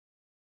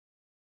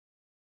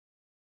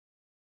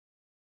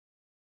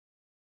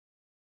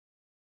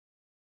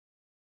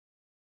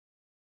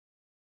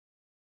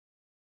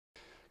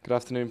Good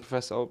afternoon,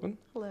 Professor Altmann.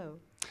 Hello.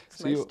 It's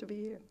So nice to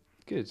be here.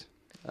 Good.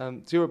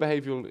 So you're a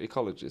behavioural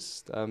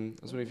ecologist. I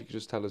was wondering if you could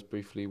just tell us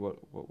briefly what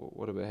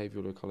a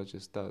behavioural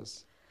ecologist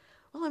does.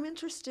 Well, I'm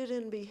interested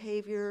in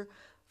behavior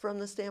from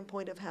the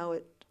standpoint of how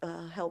it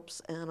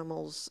helps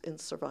animals in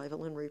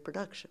survival and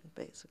reproduction,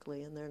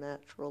 basically, in their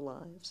natural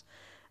lives,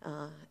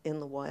 in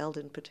the wild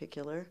in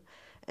particular.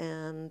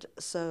 And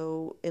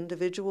so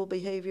individual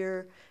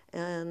behavior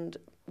and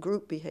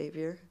group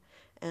behavior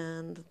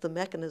and the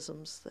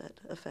mechanisms that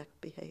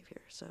affect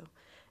behavior.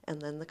 And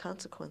then the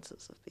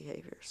consequences of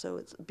behavior. So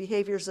it's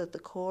behaviors at the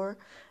core,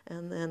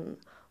 and then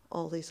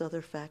all these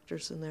other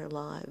factors in their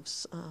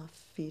lives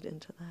feed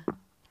into that.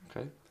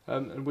 Okay.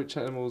 And which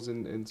animals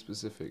in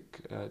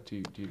specific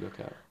do you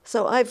look at?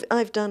 So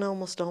I've done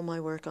almost all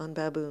my work on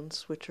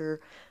baboons, which are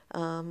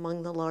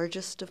among the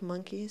largest of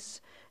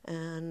monkeys,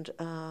 and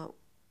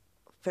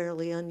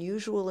fairly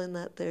unusual in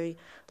that they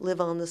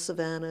live on the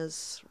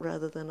savannas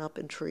rather than up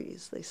in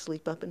trees. They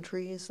sleep up in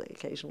trees, they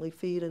occasionally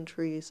feed in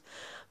trees,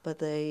 but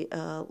they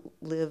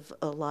live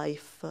a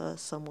life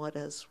somewhat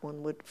as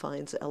one would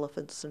find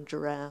elephants and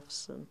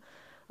giraffes and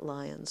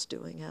lions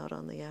doing out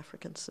on the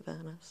African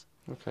savannas.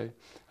 Okay.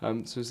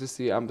 So is this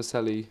the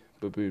Ambiselli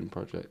Baboon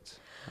project?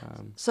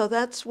 So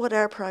that's what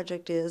our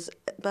project is.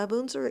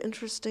 Baboons are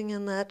interesting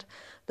in that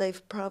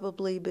they've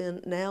probably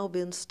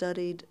been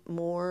studied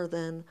more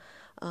than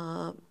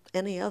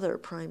any other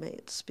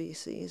primate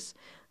species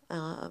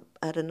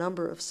at a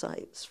number of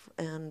sites.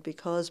 And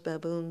because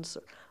baboons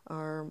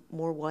are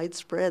more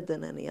widespread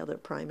than any other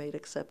primate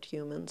except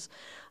humans,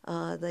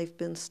 they've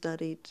been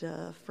studied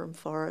from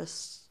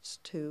forests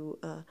to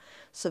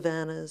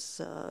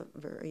savannas,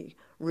 very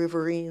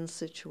riverine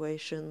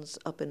situations,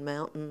 up in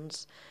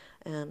mountains,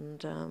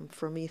 and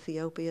from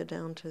Ethiopia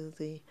down to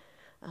the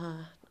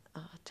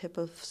tip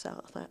of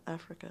South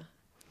Africa.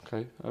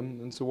 Okay.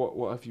 And so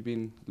what have you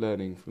been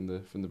learning from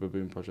the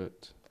Baboon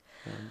project?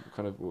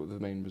 Kind of what have the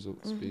main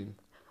results been?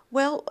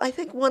 Well, I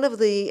think one of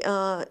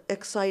the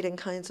exciting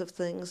kinds of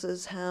things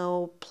is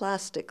how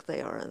plastic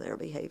they are in their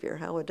behavior,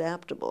 how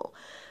adaptable.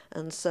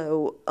 And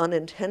so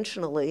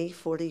unintentionally,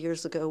 40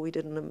 years ago, we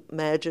didn't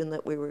imagine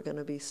that we were going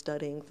to be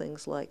studying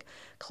things like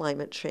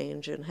climate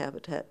change and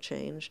habitat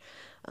change.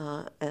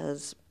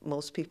 As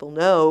most people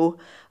know,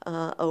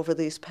 over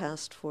these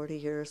past 40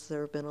 years,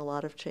 there have been a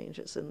lot of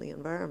changes in the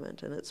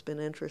environment, and it's been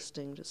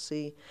interesting to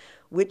see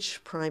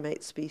which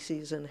primate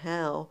species and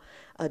how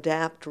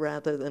adapt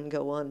rather than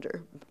go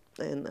under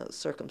in those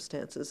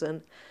circumstances.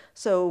 And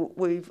so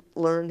we've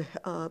learned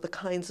the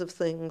kinds of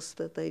things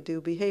that they do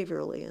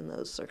behaviorally in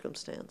those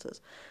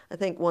circumstances. I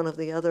think one of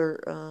the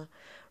other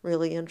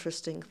really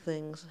interesting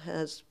things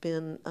has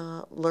been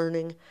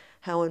learning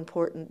how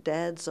important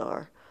dads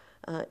are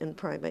in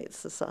primate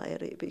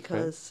society,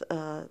 because,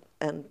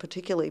 and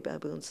particularly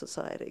baboon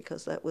society,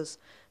 because that was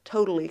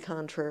totally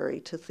contrary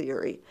to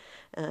theory.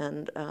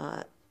 And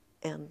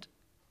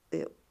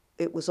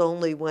it was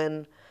only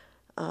when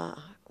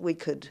we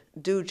could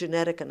do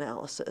genetic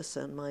analysis,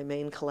 and my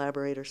main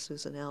collaborator,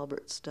 Susan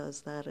Alberts,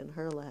 does that in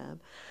her lab,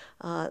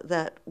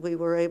 that we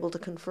were able to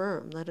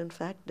confirm that, in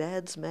fact,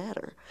 dads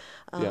matter,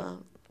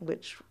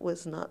 which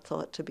was not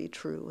thought to be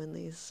true in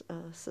these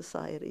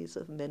societies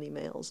of many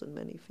males and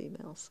many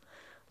females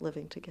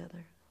living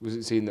together. Was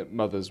it seen that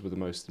mothers were the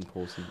most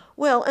important?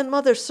 Well, and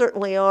mothers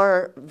certainly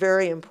are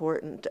very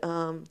important.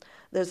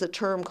 There's a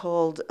term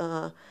called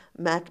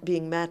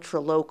being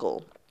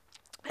matrilocal.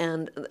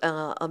 And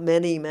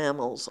many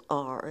mammals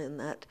are in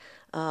that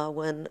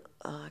when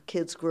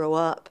kids grow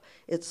up,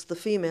 it's the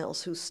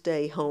females who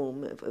stay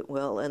home, if it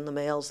will, and the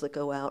males that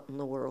go out in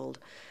the world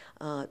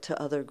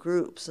to other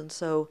groups. And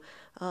so,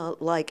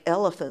 like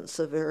elephants,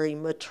 a very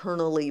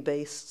maternally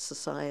based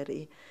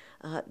society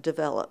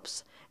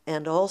develops.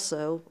 And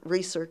also,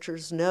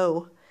 researchers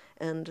know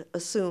and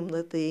assume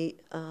that the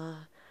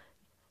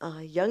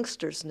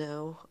youngsters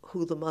know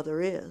who the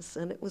mother is.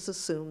 And it was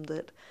assumed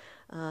that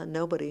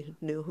nobody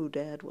knew who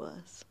Dad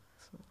was.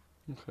 So.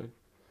 Okay.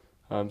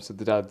 So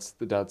the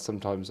dads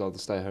sometimes are the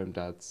stay-at-home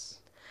dads,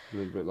 a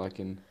little bit like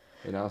in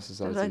our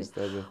societies.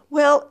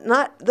 Well,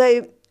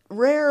 they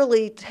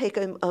rarely take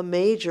a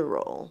major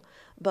role,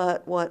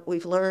 but what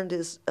we've learned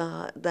is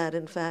that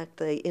in fact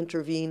they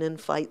intervene in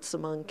fights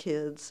among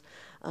kids.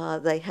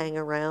 They hang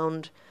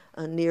around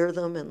near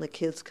them, and the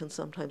kids can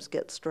sometimes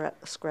get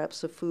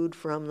scraps of food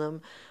from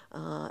them.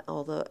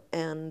 The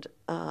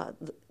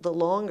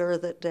longer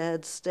that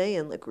dads stay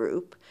in the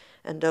group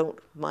and don't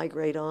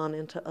migrate on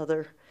into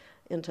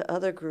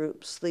other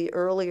groups, the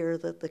earlier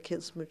that the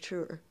kids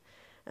mature.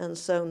 And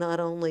so not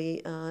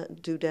only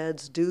do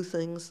dads do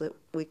things that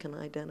we can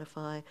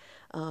identify,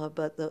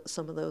 but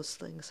some of those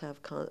things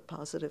have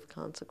positive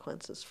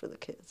consequences for the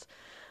kids.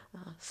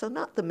 So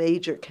not the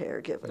major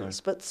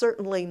caregivers, but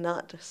certainly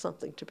not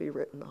something to be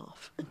written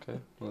off. Okay,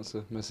 well, that's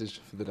a message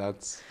for the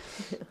dads.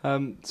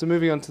 So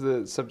moving on to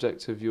the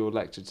subject of your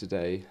lecture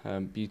today,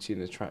 beauty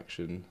and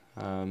attraction.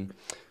 So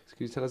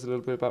could you tell us a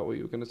little bit about what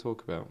you were going to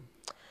talk about?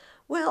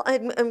 Well,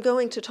 I'm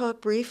going to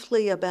talk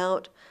briefly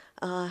about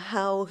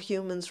how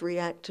humans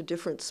react to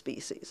different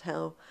species,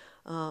 how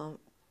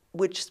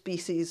which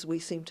species we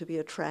seem to be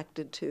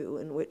attracted to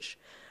and which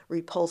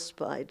repulsed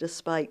by,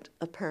 despite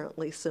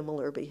apparently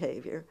similar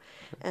behavior.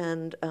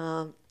 And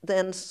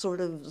then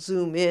sort of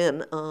zoom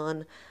in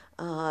on,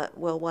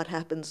 well, what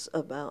happens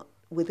about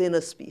within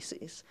a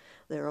species.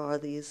 There are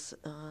these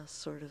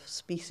sort of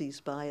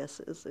species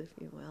biases, if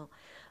you will.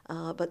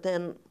 But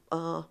then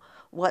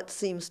what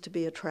seems to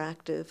be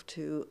attractive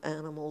to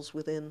animals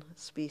within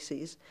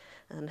species,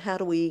 and how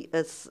do we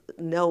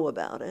know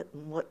about it,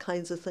 and what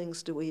kinds of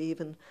things do we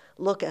even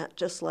look at,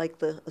 just like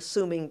the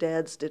assuming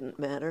dads didn't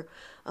matter.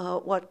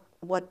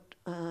 What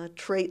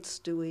traits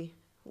do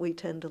we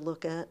tend to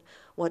look at?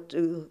 What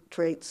do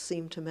traits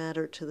seem to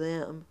matter to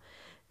them?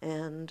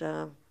 And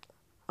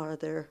are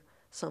there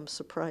some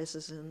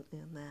surprises in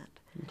that?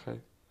 Okay.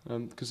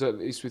 Because at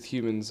least with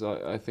humans,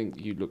 I think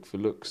you look for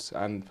looks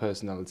and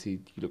personality.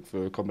 You look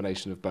for a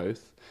combination of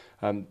both.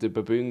 Do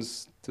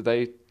baboons, do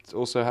they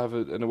also have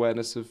an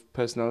awareness of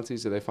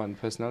personalities? Do they find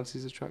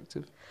personalities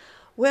attractive?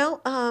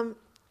 Well,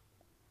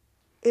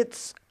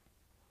 it's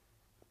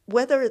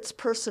whether it's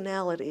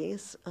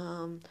personalities,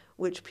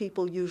 which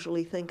people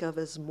usually think of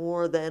as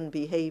more than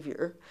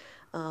behavior,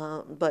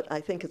 but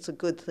I think it's a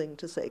good thing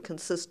to say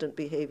consistent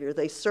behavior.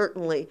 They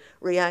certainly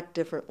react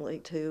differently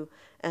to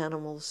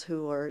animals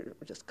who are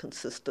just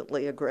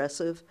consistently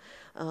aggressive,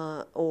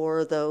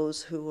 or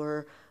those who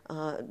are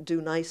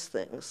do nice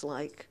things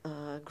like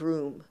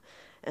groom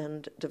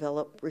and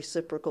develop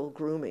reciprocal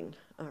grooming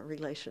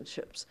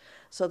relationships.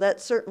 So that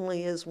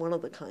certainly is one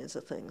of the kinds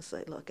of things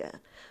they look at.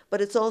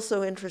 But it's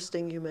also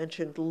interesting you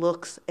mentioned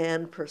looks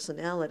and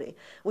personality.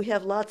 We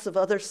have lots of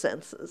other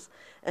senses,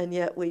 and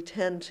yet we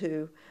tend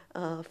to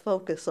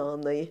focus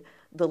on the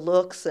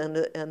looks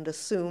and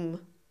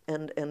assume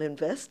and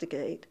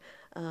investigate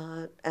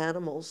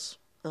animals'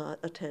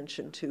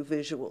 attention to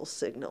visual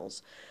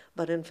signals.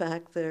 But in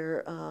fact,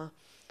 there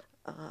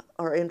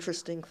are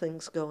interesting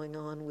things going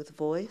on with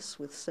voice,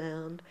 with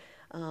sound,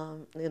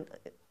 in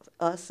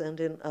us and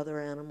in other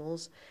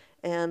animals.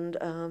 And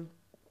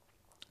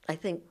I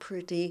think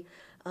pretty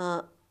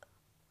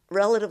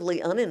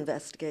relatively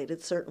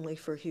uninvestigated, certainly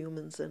for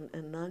humans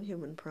and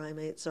non-human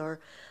primates, are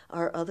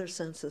other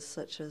senses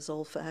such as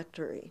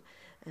olfactory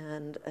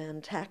and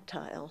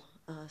tactile,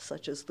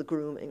 such as the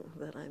grooming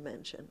that I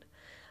mentioned.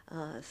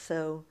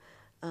 So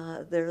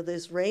there are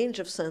this range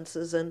of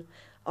senses, and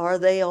are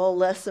they all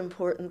less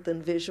important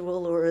than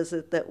visual, or is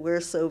it that we're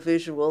so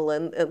visual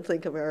and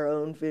think of our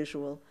own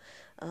visual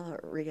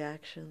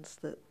reactions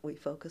that we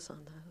focus on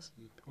those?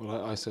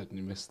 Well, I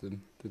certainly missed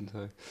them, didn't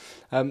I?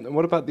 And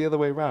what about the other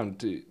way around?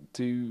 Do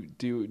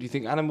you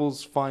think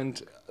animals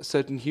find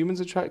certain humans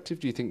attractive?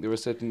 Do you think there are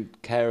certain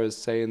carers,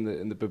 say in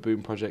the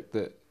Baboon project,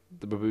 that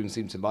the baboons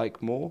seem to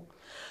like more?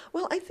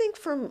 Well, I think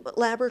from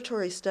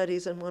laboratory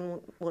studies, and when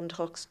one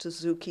talks to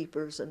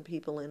zookeepers and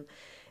people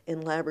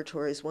in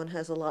laboratories, one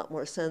has a lot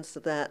more sense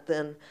of that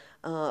than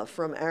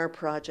from our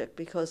project,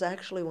 because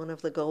actually one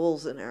of the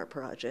goals in our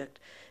project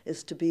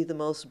is to be the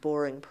most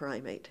boring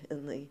primate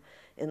in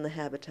the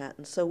habitat.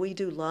 And so we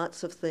do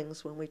lots of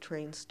things when we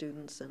train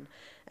students and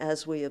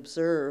as we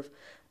observe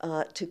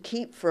to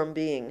keep from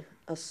being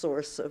a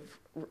source of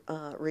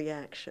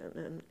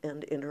reaction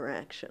and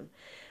interaction.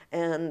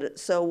 And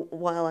so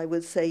while I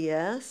would say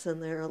yes, and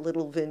there are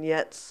little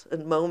vignettes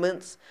and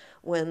moments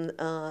when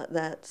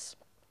that's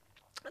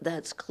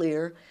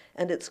clear,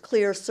 and it's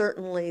clear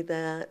certainly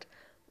that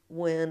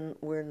when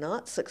we're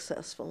not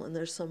successful and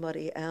there's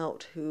somebody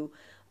out who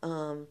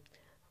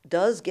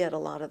does get a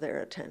lot of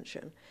their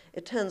attention,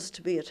 it tends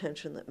to be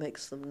attention that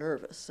makes them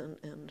nervous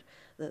and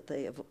that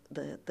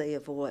they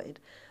avoid.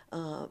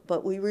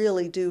 But we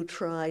really do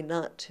try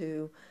not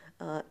to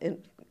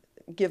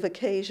give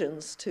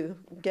occasions to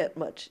get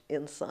much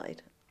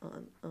insight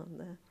on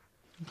that.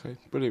 Okay,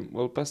 brilliant.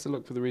 Well, best of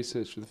luck for the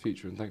research for the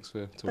future, and thanks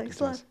for talking Thanks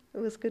to a lot. us. It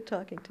was good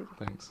talking to you.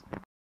 Thanks.